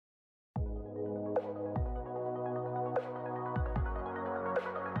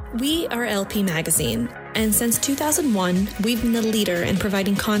We are LP Magazine, and since 2001, we've been the leader in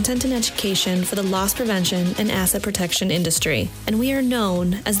providing content and education for the loss prevention and asset protection industry, and we are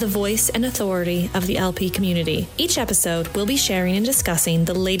known as the voice and authority of the LP community. Each episode, we'll be sharing and discussing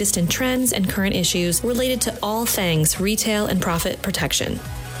the latest in trends and current issues related to all things retail and profit protection.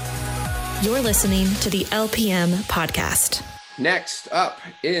 You're listening to the LPM podcast. Next up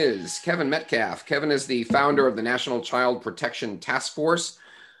is Kevin Metcalf. Kevin is the founder of the National Child Protection Task Force.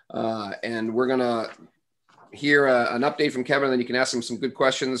 And we're going to hear an update from Kevin, and then you can ask him some good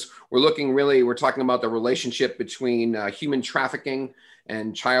questions. We're talking about the relationship between human trafficking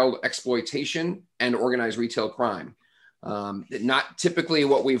and child exploitation and organized retail crime. Not typically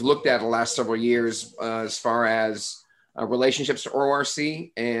what we've looked at the last several years as far as relationships to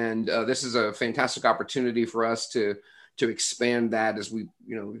ORC. And this is a fantastic opportunity for us to expand that. As we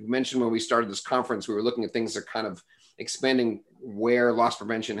mentioned when we started this conference, we were looking at things that kind of expanding where loss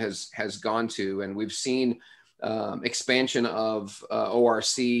prevention has gone to. And we've seen expansion of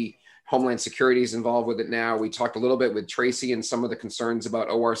ORC. Homeland Security is involved with it now. We talked a little bit with Tracy and some of the concerns about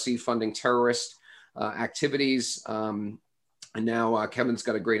ORC funding terrorist activities. And now Kevin's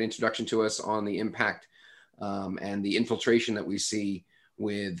got a great introduction to us on the impact and the infiltration that we see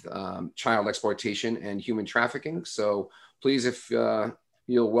with child exploitation and human trafficking. So please, if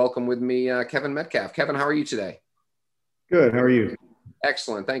you'll welcome with me, Kevin Metcalf. Kevin, how are you today? Good. How are you?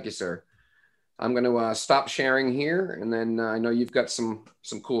 Excellent. Thank you, sir. I'm going to stop sharing here, and then I know you've got some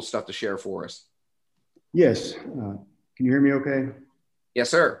cool stuff to share for us. Yes. Can you hear me okay? Yes,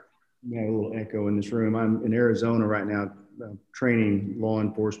 sir. I have a little echo in this room. I'm in Arizona right now training law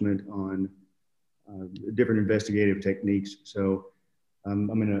enforcement on different investigative techniques. So I'm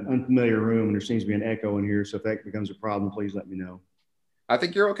in an unfamiliar room, and there seems to be an echo in here. So if that becomes a problem, please let me know. I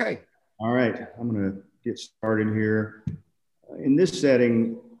think you're okay. All right. I'm going to get started here. In this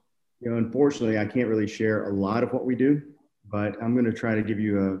setting, unfortunately, I can't really share a lot of what we do, but I'm going to try to give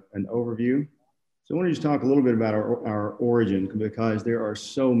you an overview. So I want to just talk a little bit about our origin, because there are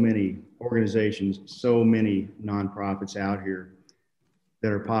so many organizations, so many nonprofits out here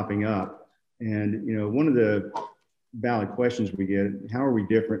that are popping up. And, one of the valid questions we get, how are we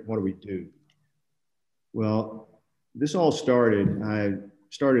different? What do we do? Well, this all started, I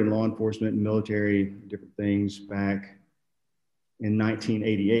started in law enforcement and military, different things back in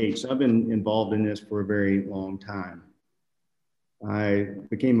 1988. So I've been involved in this for a very long time. I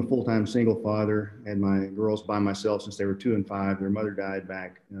became a full-time single father, had my girls by myself since they were 2 and 5. Their mother died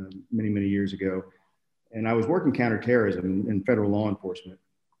back many, many years ago. And I was working counterterrorism in federal law enforcement.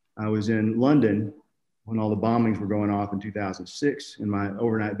 I was in London when all the bombings were going off in 2006, and my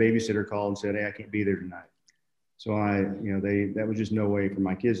overnight babysitter called and said, "Hey, I can't be there tonight." So that was just no way for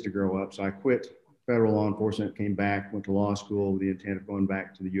my kids to grow up. So I quit federal law enforcement, came back, went to law school with the intent of going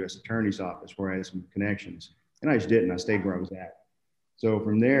back to the U.S. Attorney's Office, where I had some connections. And I just didn't. I stayed where I was at. So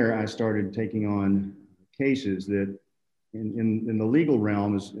from there, I started taking on cases that in the legal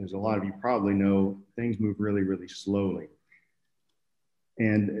realm, as a lot of you probably know, things move really, really slowly.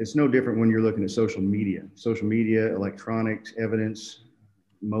 And it's no different when you're looking at social media, electronics, evidence,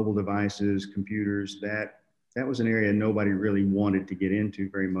 mobile devices, computers. That was an area nobody really wanted to get into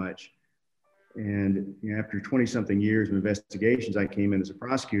very much. And after 20 something years of investigations, I came in as a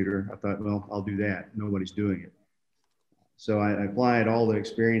prosecutor. I thought, well, I'll do that. Nobody's doing it. So I applied all the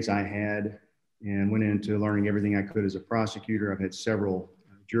experience I had and went into learning everything I could as a prosecutor. I've had several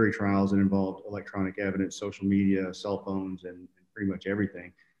jury trials that involved electronic evidence, social media, cell phones, and pretty much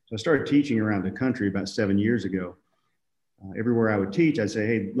everything. So I started teaching around the country about 7 years ago. Everywhere I would teach, I'd say,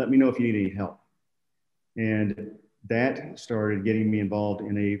 "Hey, let me know if you need any help." And that started getting me involved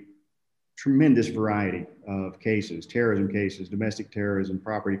in a tremendous variety of cases, terrorism cases, domestic terrorism,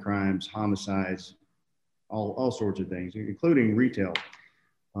 property crimes, homicides, all sorts of things, including retail.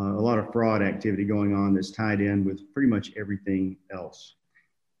 A lot of fraud activity going on that's tied in with pretty much everything else.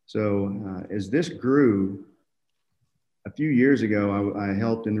 So as this grew, a few years ago, I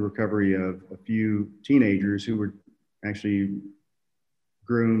helped in the recovery of a few teenagers who were actually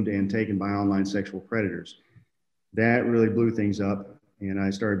groomed and taken by online sexual predators. That really blew things up, and I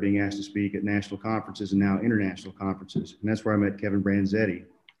started being asked to speak at national conferences and now international conferences. And that's where I met Kevin Branzetti.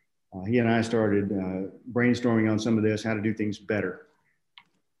 He and I started brainstorming on some of this, how to do things better,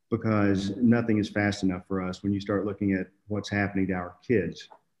 because nothing is fast enough for us when you start looking at what's happening to our kids.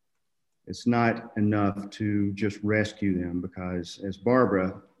 It's not enough to just rescue them, because as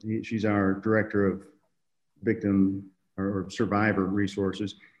Barbara, she's our director of victim or survivor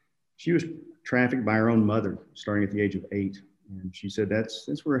resources, she was trafficked by her own mother starting at the age of 8. And she said that's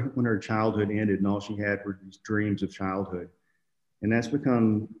when her childhood ended, and all she had were these dreams of childhood. And that's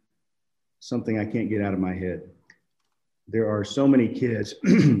become something I can't get out of my head. There are so many kids,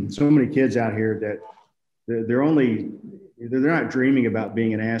 so many kids out here that they're not dreaming about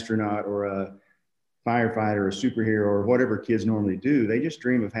being an astronaut or a firefighter or a superhero or whatever kids normally do. They just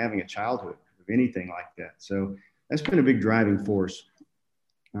dream of having a childhood, of anything like that. So that's been a big driving force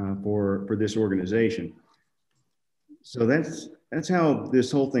for this organization. So that's how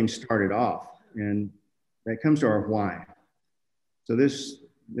this whole thing started off, and that comes to our why. So this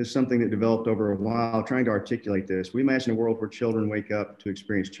is something that developed over a while, trying to articulate this. We imagine a world where children wake up to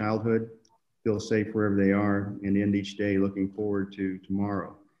experience childhood, feel safe wherever they are, and end each day looking forward to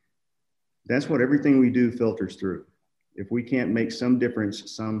tomorrow. That's what everything we do filters through. If we can't make some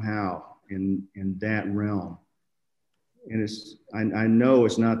difference somehow in that realm, and I know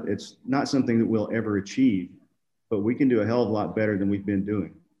it's not something that we'll ever achieve, but we can do a hell of a lot better than we've been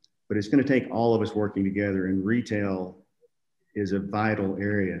doing. But it's going to take all of us working together, and retail is a vital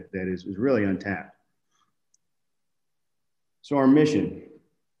area that is really untapped. So our mission,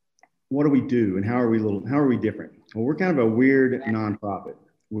 what do we do, and how are we different? Well, we're kind of a weird nonprofit.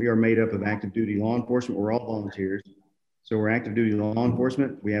 We are made up of active duty law enforcement. We're all volunteers. So we're active duty law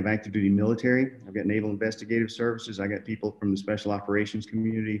enforcement. We have active duty military. I've got naval investigative services. I got people from the special operations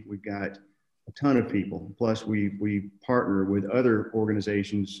community. We've got a ton of people. Plus we partner with other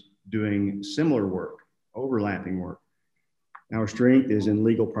organizations doing similar work, overlapping work. Our strength is in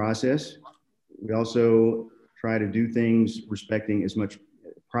legal process. We also try to do things respecting as much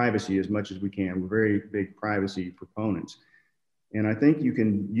privacy as much as we can. We're very big privacy proponents. And I think you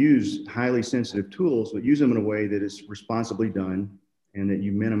can use highly sensitive tools, but use them in a way that is responsibly done and that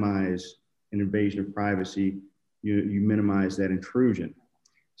you minimize an invasion of privacy, you minimize that intrusion.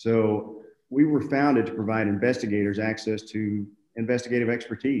 So we were founded to provide investigators access to investigative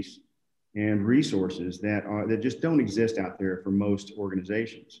expertise and resources that just don't exist out there for most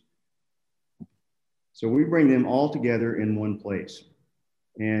organizations. So we bring them all together in one place.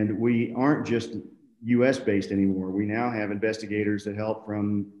 And we aren't just US based anymore. We now have investigators that help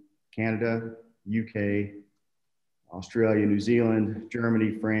from Canada, UK, Australia, New Zealand,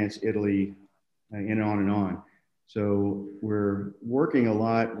 Germany, France, Italy, and on and on. So we're working a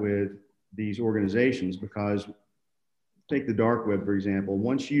lot with these organizations because, take the dark web, for example.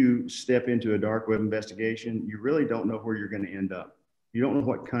 Once you step into a dark web investigation, you really don't know where you're going to end up. You don't know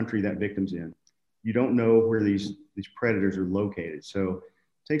what country that victim's in. You don't know where these predators are located. So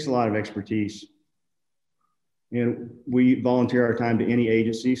it takes a lot of expertise. And we volunteer our time to any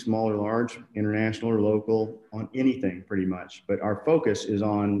agency, small or large, international or local, on anything pretty much. But our focus is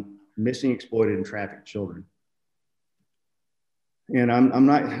on missing, exploited, and trafficked children. And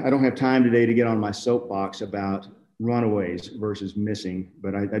I don't have time today to get on my soapbox about runaways versus missing,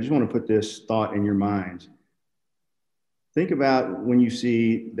 but I just want to put this thought in your mind. Think about when you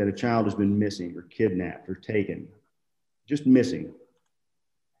see that a child has been missing or kidnapped or taken, just missing.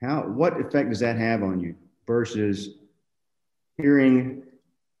 What effect does that have on you versus hearing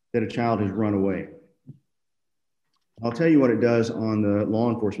that a child has run away? I'll tell you what it does on the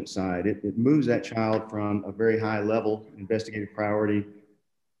law enforcement side. It moves that child from a very high level investigative priority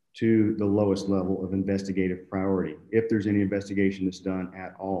to the lowest level of investigative priority, if there's any investigation that's done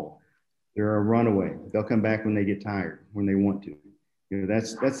at all. They're a runaway. They'll come back when they get tired, when they want to.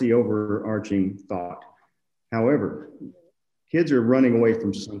 That's the overarching thought. However, kids are running away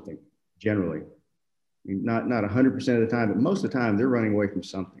from something, generally. Not 100% of the time, but most of the time, they're running away from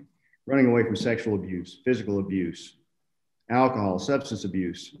something. Running away from sexual abuse, physical abuse, alcohol, substance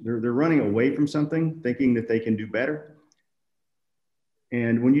abuse. They're running away from something, thinking that they can do better.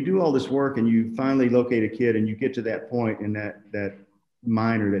 And when you do all this work and you finally locate a kid and you get to that point in that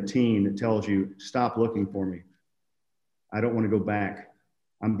minor, that teen that tells you, stop looking for me. I don't want to go back.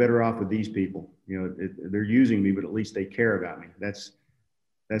 I'm better off with these people. They're using me, but at least they care about me. That's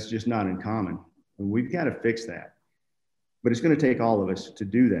just not uncommon. And we've got to fix that. But it's going to take all of us to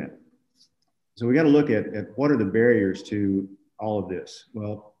do that. So we got to look at what are the barriers to all of this.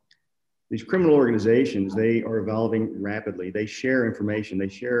 Well, these criminal organizations, they are evolving rapidly. They share information. They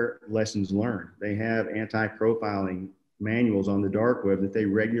share lessons learned. They have anti-profiling manuals on the dark web that they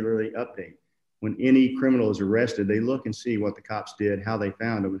regularly update. When any criminal is arrested, they look and see what the cops did, how they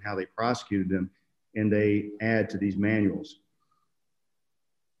found them, and how they prosecuted them, and they add to these manuals.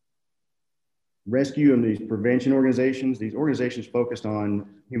 Rescue and these prevention organizations, these organizations focused on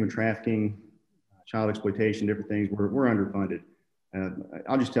human trafficking, child exploitation, different things, we're underfunded.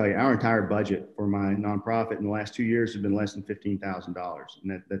 I'll just tell you, our entire budget for my nonprofit in the last 2 years has been less than $15,000,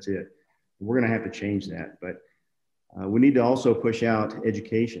 and that's it. We're going to have to change that, but we need to also push out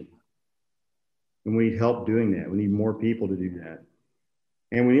education, and we need help doing that. We need more people to do that.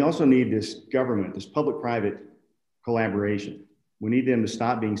 And we also need this government, this public-private collaboration. We need them to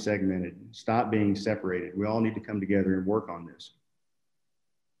stop being segmented, stop being separated. We all need to come together and work on this.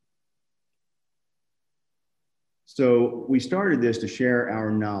 So we started this to share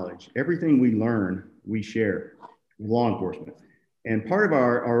our knowledge. Everything we learn, we share with law enforcement. And part of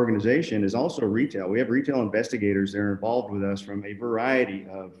our organization is also retail. We have retail investigators that are involved with us from a variety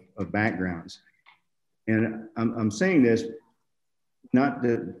of backgrounds. And I'm saying this not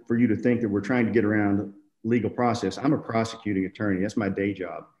for you to think that we're trying to get around legal process. I'm a prosecuting attorney. That's my day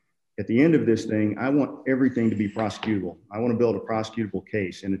job. At the end of this thing, I want everything to be prosecutable. I want to build a prosecutable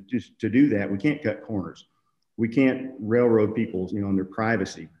case. And to do that, we can't cut corners. We can't railroad people, on their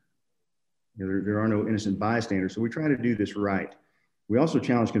privacy. There are no innocent bystanders. So we try to do this right. We also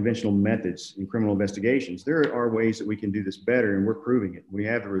challenge conventional methods in criminal investigations. There are ways that we can do this better, and we're proving it. We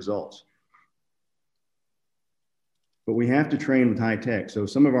have the results. But we have to train with high tech. So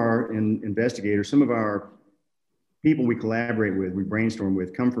some of our investigators, some of our people we collaborate with, we brainstorm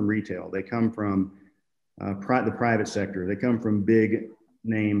with, come from retail. They come from the private sector. They come from big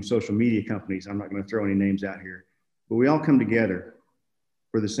name social media companies. I'm not going to throw any names out here, but we all come together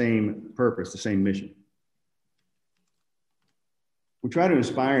for the same purpose, the same mission. We try to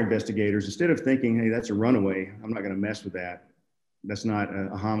inspire investigators. Instead of thinking, hey, that's a runaway, I'm not going to mess with that. That's not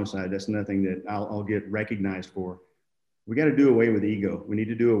a homicide. That's nothing that I'll get recognized for. We got to do away with ego. We need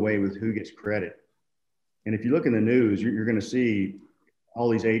to do away with who gets credit. And if you look in the news, you're going to see all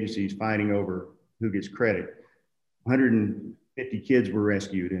these agencies fighting over who gets credit. 150 kids were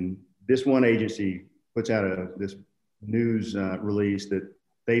rescued, and this one agency puts out this news release that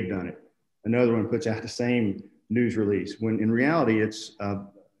they've done it. Another one puts out the same news release, when in reality, it's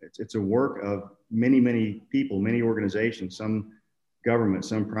a work of many, many people, many organizations, some government,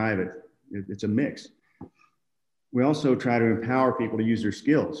 some private. It's a mix. We also try to empower people to use their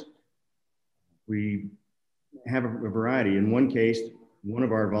skills. We have a variety. In one case, one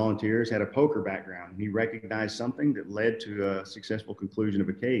of our volunteers had a poker background. He recognized something that led to a successful conclusion of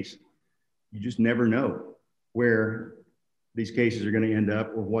a case. You just never know where these cases are going to end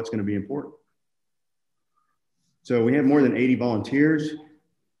up or what's going to be important. So we have more than 80 volunteers,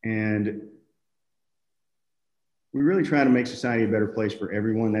 and we really try to make society a better place for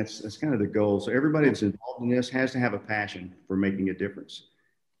everyone. That's kind of the goal. So everybody that's involved in this has to have a passion for making a difference.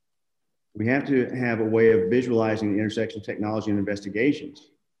 We have to have a way of visualizing the intersection of technology and investigations.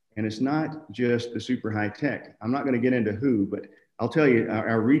 And it's not just the super high tech. I'm not going to get into who, but I'll tell you,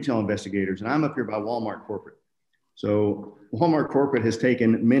 our retail investigators, and I'm up here by Walmart Corporate. So Walmart Corporate has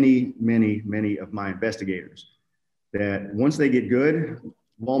taken many, many, many of my investigators that once they get good,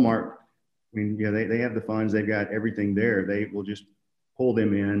 Walmart, I mean, yeah, they have the funds, they've got everything there. They will just pull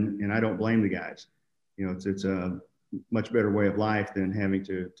them in, and I don't blame the guys. It's a much better way of life than having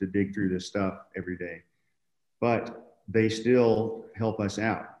to dig through this stuff every day. But they still help us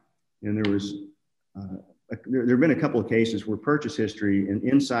out. And there have been a couple of cases where purchase history and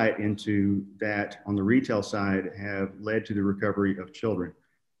insight into that on the retail side have led to the recovery of children,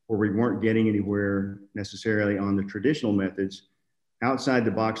 where we weren't getting anywhere necessarily on the traditional methods, outside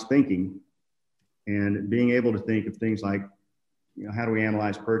the box thinking, and being able to think of things like, how do we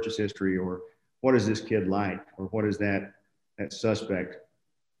analyze purchase history, or what is this kid like, or what is that suspect?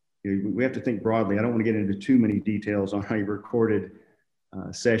 We have to think broadly. I don't want to get into too many details on a recorded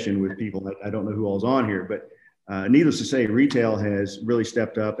session with people. I don't know who all's on here, but needless to say, retail has really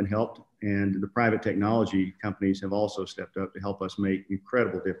stepped up and helped, and the private technology companies have also stepped up to help us make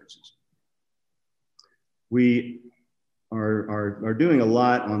incredible differences. We are doing a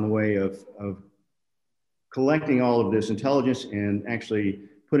lot on the way of collecting all of this intelligence and actually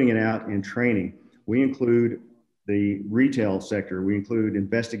putting it out in training. We include the retail sector, we include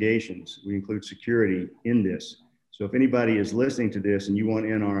investigations, we include security in this. So if anybody is listening to this and you want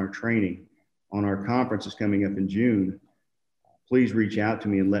in on our training, on our conference is coming up in June, please reach out to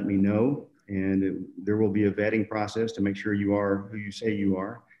me and let me know. And there will be a vetting process to make sure you are who you say you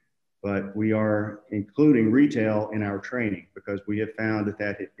are. But we are including retail in our training because we have found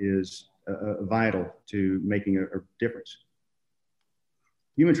that is vital to making a difference.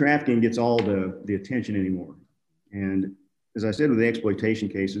 Human trafficking gets all the attention anymore. And as I said with the exploitation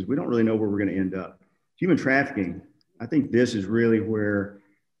cases, we don't really know where we're going to end up. Human trafficking, I think this is really where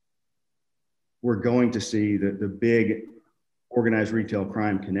we're going to see the big organized retail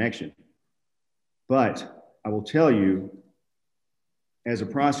crime connection. But I will tell you, as a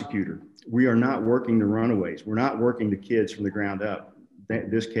prosecutor, we are not working the runaways. We're not working the kids from the ground up.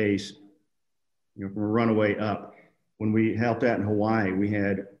 This case, from a runaway up. When we helped out in Hawaii, we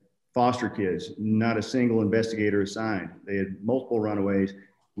had foster kids, not a single investigator assigned. They had multiple runaways.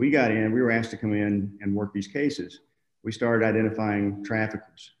 We got in, we were asked to come in and work these cases. We started identifying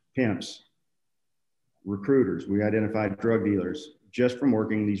traffickers, pimps, recruiters. We identified drug dealers just from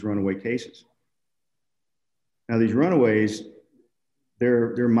working these runaway cases. Now these runaways,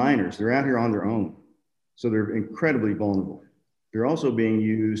 they're minors. They're out here on their own. So they're incredibly vulnerable. They're also being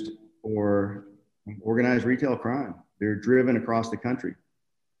used for organized retail crime. They're driven across the country.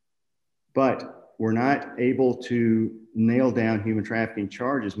 But we're not able to nail down human trafficking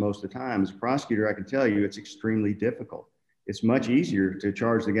charges most of the time. As a prosecutor, I can tell you it's extremely difficult. It's much easier to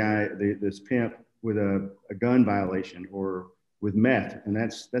charge the guy, this pimp, with a gun violation or with meth. And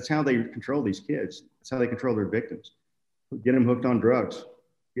that's how they control these kids. That's how they control their victims. Get them hooked on drugs,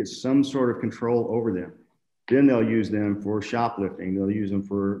 get some sort of control over them. Then they'll use them for shoplifting. They'll use them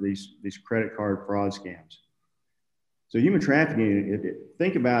for these credit card fraud scams. So human trafficking,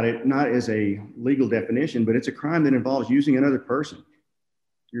 think about it not as a legal definition, but it's a crime that involves using another person.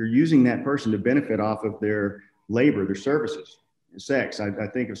 You're using that person to benefit off of their labor, their services. Sex, I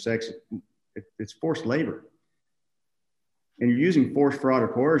think of sex, it's forced labor. And you're using force, fraud, or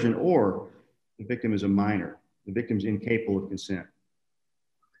coercion, or the victim is a minor. The victim's incapable of consent.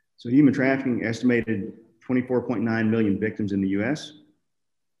 So human trafficking, estimated 24.9 million victims in the US.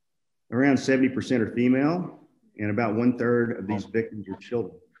 Around 70% are female, and about 1/3 of these victims are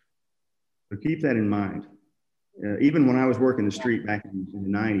children. So keep that in mind. Even when I was working the street back in the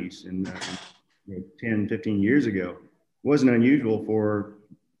 90s and 10, 15 years ago, it wasn't unusual for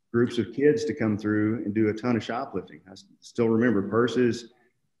groups of kids to come through and do a ton of shoplifting. I still remember purses,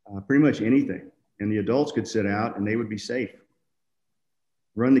 pretty much anything. And the adults could sit out and they would be safe.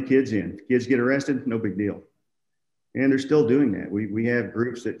 Run the kids in. If kids get arrested, no big deal. And they're still doing that. We have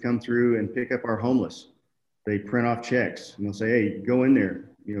groups that come through and pick up our homeless. They print off checks and they'll say, hey, go in there,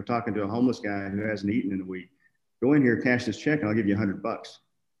 talking to a homeless guy who hasn't eaten in a week. Go in here, cash this check, and I'll give you $100.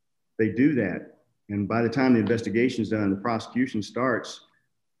 They do that. And by the time the investigation is done, the prosecution starts,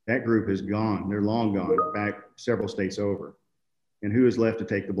 that group is gone. They're long gone, back several states over. And who is left to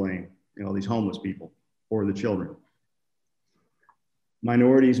take the blame? These homeless people or the children.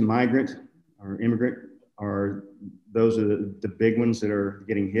 Minorities, migrant or immigrant those are the big ones that are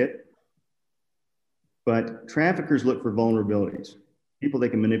getting hit. But traffickers look for vulnerabilities, people they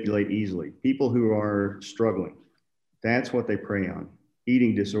can manipulate easily, people who are struggling. That's what they prey on.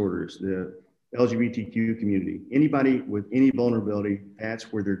 Eating disorders, the LGBTQ community, anybody with any vulnerability,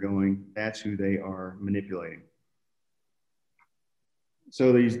 that's where they're going. That's who they are manipulating.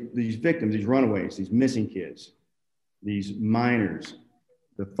 So these victims, these runaways, these missing kids, these minors,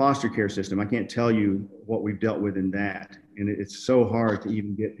 the foster care system, I can't tell you what we've dealt with in that. And it's so hard to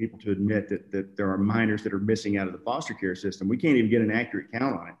even get people to admit that there are minors that are missing out of the foster care system. We can't even get an accurate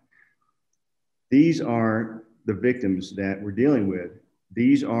count on it. These are the victims that we're dealing with.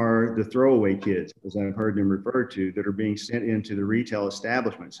 These are the throwaway kids, as I've heard them referred to, that are being sent into the retail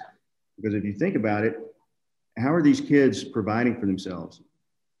establishments. Because if you think about it, how are these kids providing for themselves?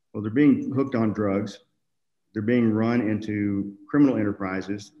 Well, they're being hooked on drugs. They're being run into criminal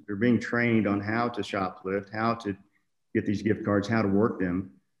enterprises. They're being trained on how to shoplift, how to get these gift cards, how to work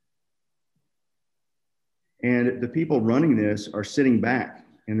them. And the people running this are sitting back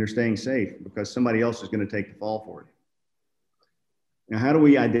and they're staying safe because somebody else is going to take the fall for it. Now, how do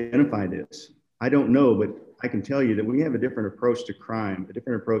we identify this? I don't know, but I can tell you that we have a different approach to crime, a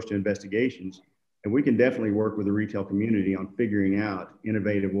different approach to investigations, and we can definitely work with the retail community on figuring out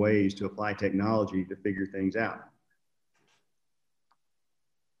innovative ways to apply technology to figure things out.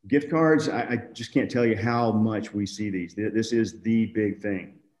 Gift cards, I just can't tell you how much we see these. This is the big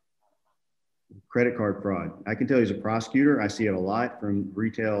thing. Credit card fraud. I can tell you as a prosecutor, I see it a lot from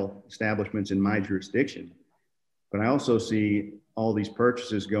retail establishments in my jurisdiction, but I also see all these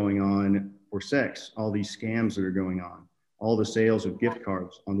purchases going on for sex, all these scams that are going on, all the sales of gift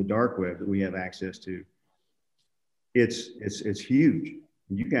cards on the dark web that we have access to. It's huge.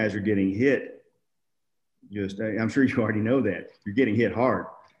 You guys are getting hit. I'm sure you already know that. You're getting hit hard.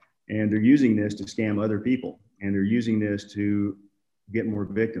 And they're using this to scam other people. And they're using this to get more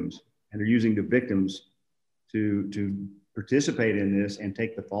victims. And they're using the victims to participate in this and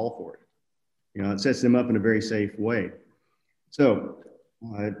take the fall for it. It sets them up in a very safe way. So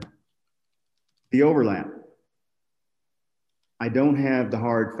the overlap. I don't have the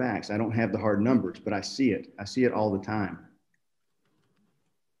hard facts. I don't have the hard numbers, but I see it. I see it all the time.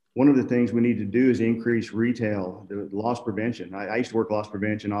 One of the things we need to do is increase retail, the loss prevention. I used to work loss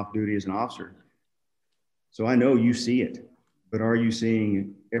prevention off duty as an officer. So I know you see it, but are you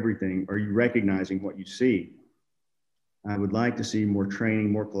seeing everything? Are you recognizing what you see? I would like to see more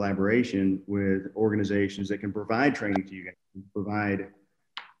training, more collaboration with organizations that can provide training to you guys, provide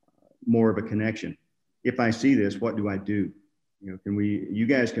more of a connection. If I see this, what do I do? You know, you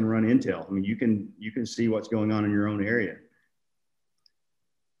guys can run intel. I mean, you can see what's going on in your own area.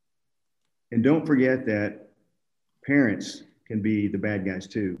 And don't forget that parents can be the bad guys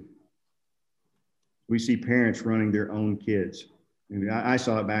too. We see parents running their own kids. I mean, I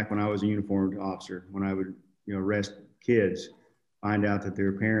saw it back when I was a uniformed officer, when I would, arrest kids, find out that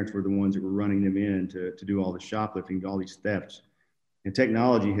their parents were the ones that were running them in to do all the shoplifting, all these thefts. And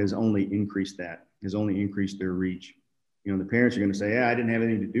technology has only increased that, has only increased their reach. The parents are going to say, yeah, I didn't have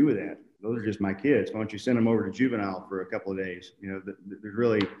anything to do with that. Those are just my kids. Why don't you send them over to juvenile for a couple of days? There's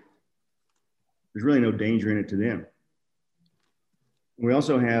really no danger in it to them. We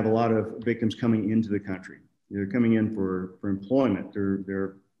also have a lot of victims coming into the country. They're coming in for employment.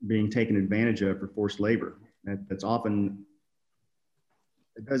 They're being taken advantage of for forced labor. That's often,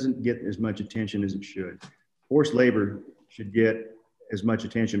 it doesn't get as much attention as it should. Forced labor should get as much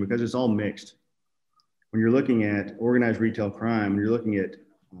attention because it's all mixed. When you're looking at organized retail crime, when you're looking at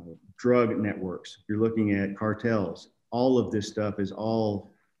drug networks, you're looking at cartels, all of this stuff is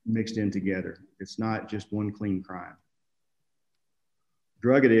all mixed in together. It's not just one clean crime.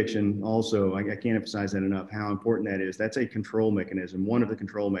 Drug addiction also, I can't emphasize that enough, how important that is. That's a control mechanism, one of the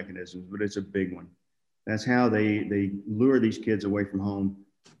control mechanisms, but it's a big one. That's how they lure these kids away from home.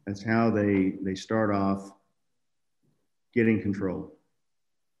 That's how they start off getting control.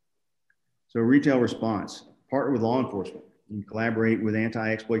 So retail response, partner with law enforcement. You collaborate with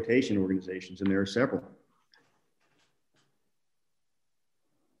anti-exploitation organizations, and there are several.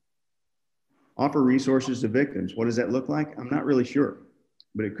 Offer resources to victims. What does that look like? I'm not really sure,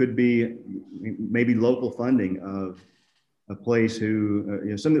 but it could be maybe local funding of a place who,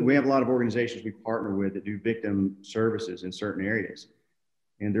 we have a lot of organizations we partner with that do victim services in certain areas.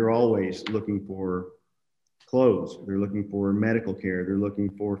 And they're always looking for clothes. They're looking for medical care. They're looking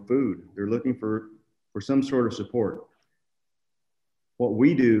for food. They're looking for some sort of support. What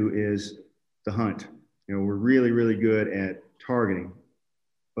we do is the hunt. We're really, really good at targeting,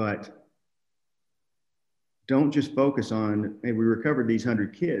 but don't just focus on, hey, we recovered these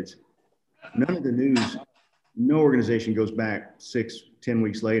 100 kids. None of the news, no organization goes back 6-10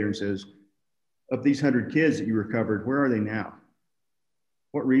 weeks later and says, of these 100 kids that you recovered, where are they now?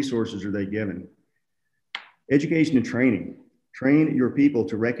 What resources are they given? Education and training. Train your people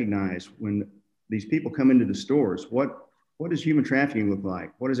to recognize when these people come into the stores, what does human trafficking look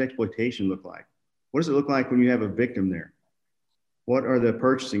like? What does exploitation look like? What does it look like when you have a victim there? What are the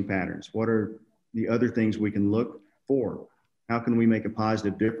purchasing patterns? What are the other things we can look for? How can we make a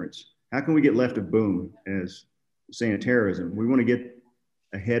positive difference? How can we get left of boom as saying terrorism? We want to get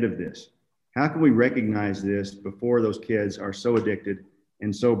ahead of this. How can we recognize this before those kids are so addicted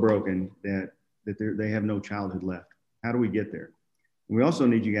and so broken that they have no childhood left? How do we get there? And we also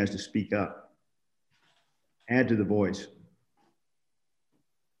need you guys to speak up, add to the voice.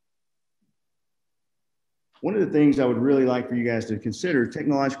 One of the things I would really like for you guys to consider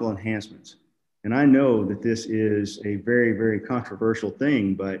technological enhancements. And I know that this is a very, very controversial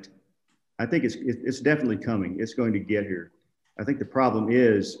thing, but I think it's definitely coming. It's going to get here. I think the problem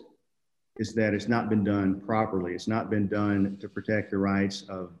is that it's not been done properly. It's not been done to protect the rights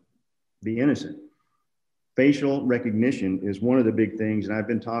of the innocent. Facial recognition is one of the big things, and I've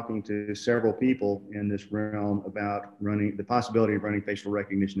been talking to several people in this realm about the possibility of running facial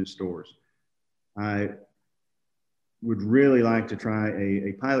recognition in stores. I would really like to try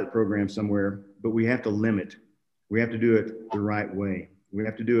a pilot program somewhere, but we have to limit. We have to do it the right way. We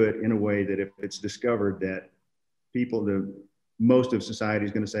have to do it in a way that if it's discovered that most of society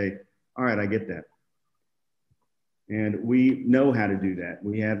is going to say, all right, I get that. And we know how to do that.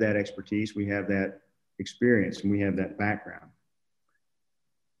 We have that expertise, we have that experience, and we have that background.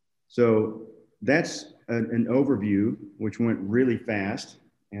 So that's an overview, which went really fast.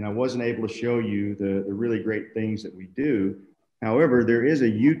 And I wasn't able to show you the really great things that we do. However, there is a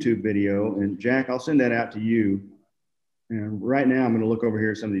YouTube video, and Jack, I'll send that out to you. And right now, I'm going to look over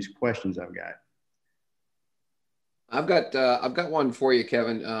here at some of these questions I've got. I've got one for you,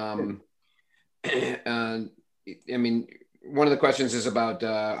 Kevin. I mean, one of the questions is about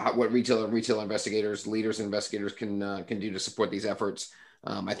what retail investigators, leaders and investigators can do to support these efforts.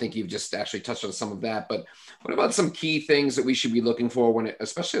 I think you've just actually touched on some of that, but what about some key things that we should be looking for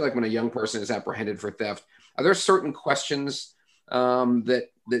especially like when a young person is apprehended for theft? Are there certain questions that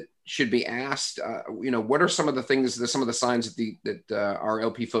should be asked? What are some of the things, some of the signs that our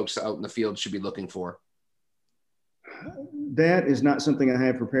LP folks out in the field should be looking for? That is not something I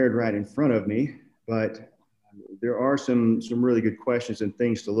have prepared right in front of me, but there are some really good questions and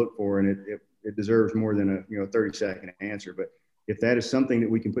things to look for, and it deserves more than a 30-second answer. But if that is something that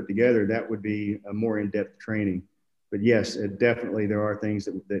we can put together, that would be a more in-depth training. But yes, definitely there are things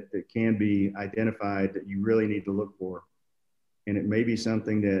that can be identified that you really need to look for. And it may be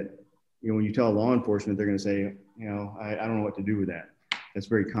something that, when you tell law enforcement, they're going to say, I don't know what to do with that. That's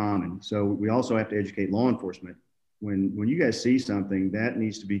very common. So we also have to educate law enforcement. When you guys see something, that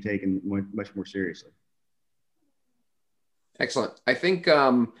needs to be taken much more seriously. Excellent. I think,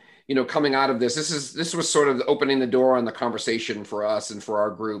 coming out of this was sort of opening the door on the conversation for us and for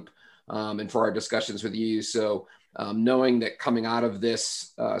our group and for our discussions with you. So knowing that coming out of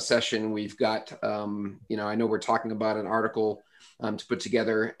this session, we've got, I know we're talking about an article to put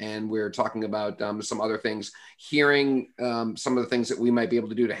together, and we're talking about some other things, hearing some of the things that we might be able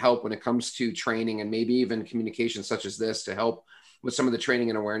to do to help when it comes to training and maybe even communication such as this to help with some of the training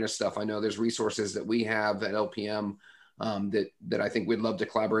and awareness stuff. I know there's resources that we have at LPM that I think we'd love to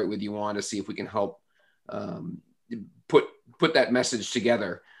collaborate with you on to see if we can help put that message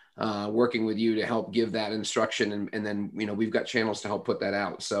together, working with you to help give that instruction. And then, we've got channels to help put that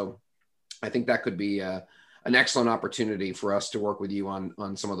out. So I think that could be an excellent opportunity for us to work with you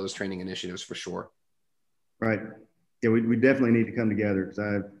on some of those training initiatives for sure. Right. Yeah, we definitely need to come together,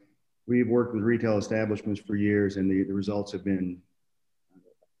 because we've worked with retail establishments for years, and the results have been,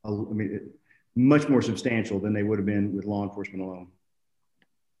 much more substantial than they would have been with law enforcement alone.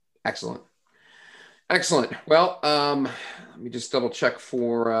 Excellent. Well, let me just double check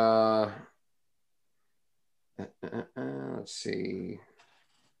for, let's see.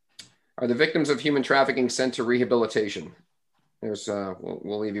 Are the victims of human trafficking sent to rehabilitation? There's,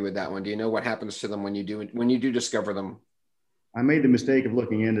 we'll leave you with that one. Do you know what happens to them when you do discover them? I made the mistake of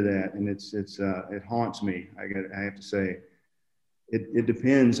looking into that, and it haunts me. I have to say, it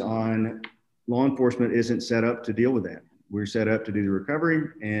depends on. Law enforcement isn't set up to deal with that. We're set up to do the recovery,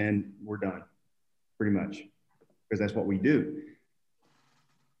 and we're done, pretty much, because that's what we do.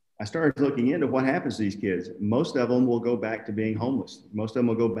 I started looking into what happens to these kids. Most of them will go back to being homeless. Most of them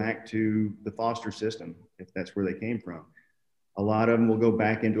will go back to the foster system, if that's where they came from. A lot of them will go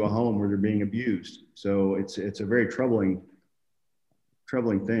back into a home where they're being abused. So it's a very troubling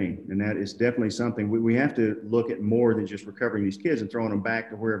thing. And that is definitely something we have to look at more than just recovering these kids and throwing them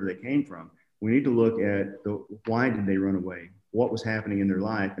back to wherever they came from. We need to look at why did they run away? What was happening in their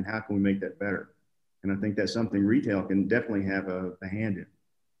life, and how can we make that better? And I think that's something retail can definitely have a hand in.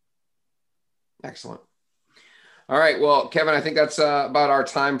 Excellent. All right. Well, Kevin, I think that's about our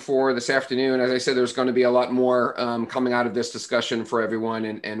time for this afternoon. As I said, there's going to be a lot more coming out of this discussion for everyone,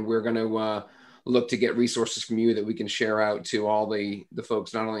 and we're going to look to get resources from you that we can share out to all the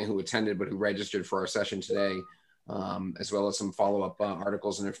folks, not only who attended, but who registered for our session today. As well as some follow-up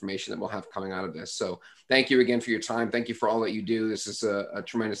articles and information that we'll have coming out of this. So thank you again for your time. Thank you for all that you do. This is a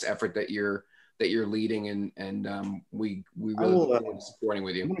tremendous effort that you're leading, and we really look forward to supporting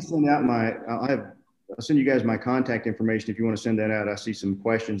with you. I'm going to send out I'll send you guys my contact information if you want to send that out. I see some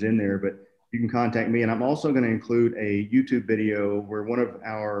questions in there, but you can contact me. And I'm also going to include a YouTube video where one of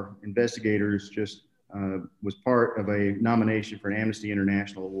our investigators just was part of a nomination for an Amnesty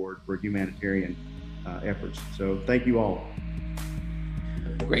International Award for humanitarian efforts. So thank you all.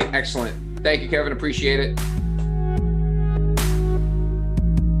 Great. Excellent. Thank you, Kevin. Appreciate it.